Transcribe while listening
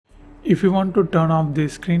If you want to turn off the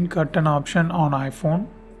screen curtain option on iPhone,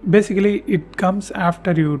 basically it comes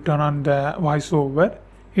after you turn on the voiceover.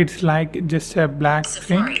 It's like just a black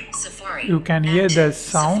screen. You can hear the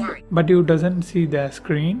sound, but you doesn't see the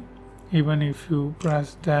screen. Even if you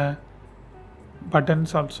press the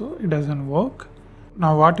buttons also, it doesn't work.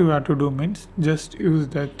 Now what you have to do means just use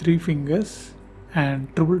the 3 fingers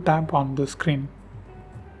and triple tap on the screen.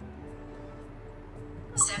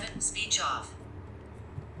 7. Speech off.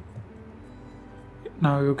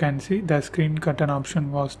 Now you can see the screen curtain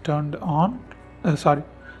option was turned on.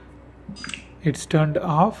 It's turned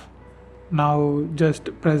off. Now just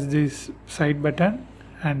press this side button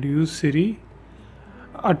and use Siri.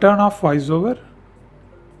 Turn off voiceover.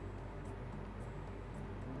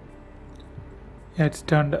 It's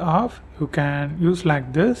turned off. You can use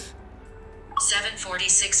like this.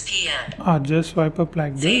 7:46 p.m. Or just swipe up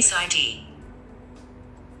like this. Face ID.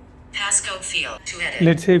 Passcode field to edit.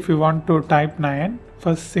 Let's say if you want to type 9,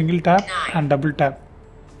 first single tap 9. And double tap.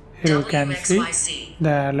 Here you can see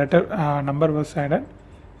the letter number was added.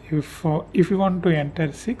 If you want to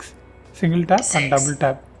enter 6, single tap 6. And double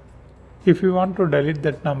tap. If you want to delete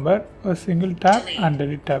that number, a single tap delete. And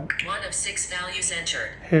delete tab. 1 of 6 values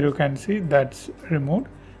entered. Here you can see that's removed.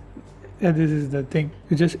 This is the thing.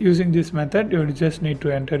 You just using this method, you just need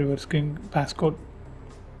to enter your screen passcode.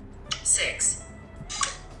 6.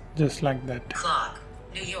 Just like that. Clock.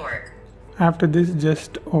 New York. After this,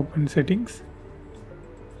 just open settings.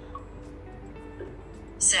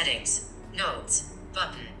 Settings. Notes.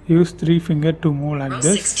 Button. Use 3 finger to move like rows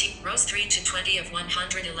this. 16, rows 3 to 20 of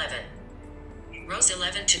 111. Rows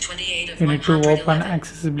 11 to 28 of 111. You need to open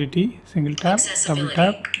accessibility. Single tap, double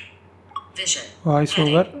tap. Vision.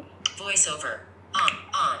 Voiceover. Heading. Voiceover.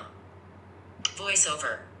 On.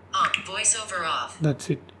 Voiceover. On. Voiceover off. That's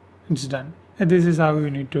it. It's done. And this is how you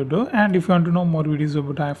need to do. And if you want to know more videos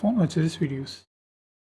about iPhone, watch these videos.